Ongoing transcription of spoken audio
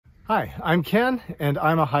Hi, I'm Ken and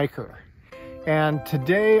I'm a hiker. And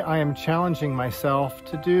today I am challenging myself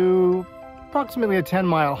to do approximately a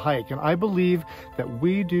 10-mile hike. And I believe that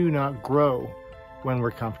we do not grow when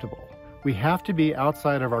we're comfortable. We have to be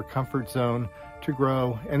outside of our comfort zone to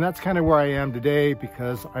grow. And that's kind of where I am today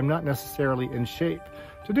because I'm not necessarily in shape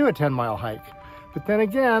to do a 10-mile hike. But then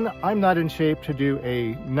again, I'm not in shape to do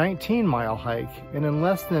a 19-mile hike. And in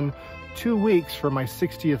less than 2 weeks for my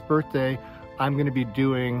 60th birthday, I'm going to be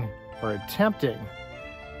doing or attempting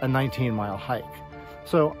a 19-mile hike.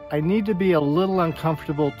 So I need to be a little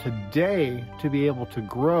uncomfortable today to be able to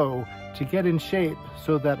grow, to get in shape,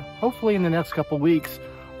 so that hopefully in the next couple weeks,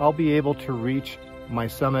 I'll be able to reach my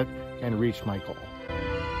summit and reach my goal.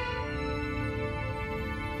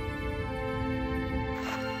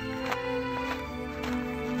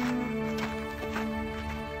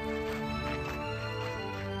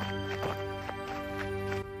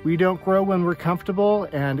 We don't grow when we're comfortable,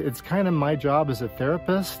 and it's kind of my job as a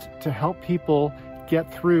therapist to help people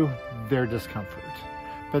get through their discomfort.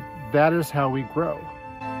 But that is how we grow.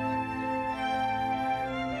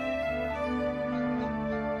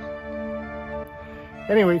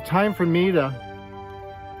 Anyway, time for me to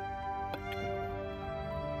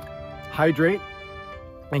hydrate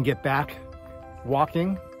and get back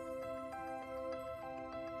walking.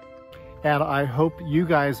 And I hope you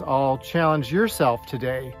guys all challenge yourself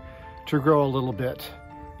today to grow a little bit,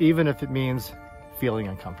 even if it means feeling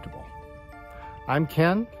uncomfortable. I'm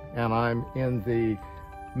Ken, and I'm in the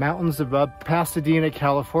mountains above Pasadena,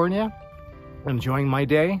 California, enjoying my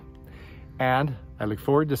day, and I look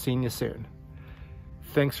forward to seeing you soon.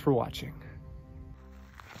 Thanks for watching.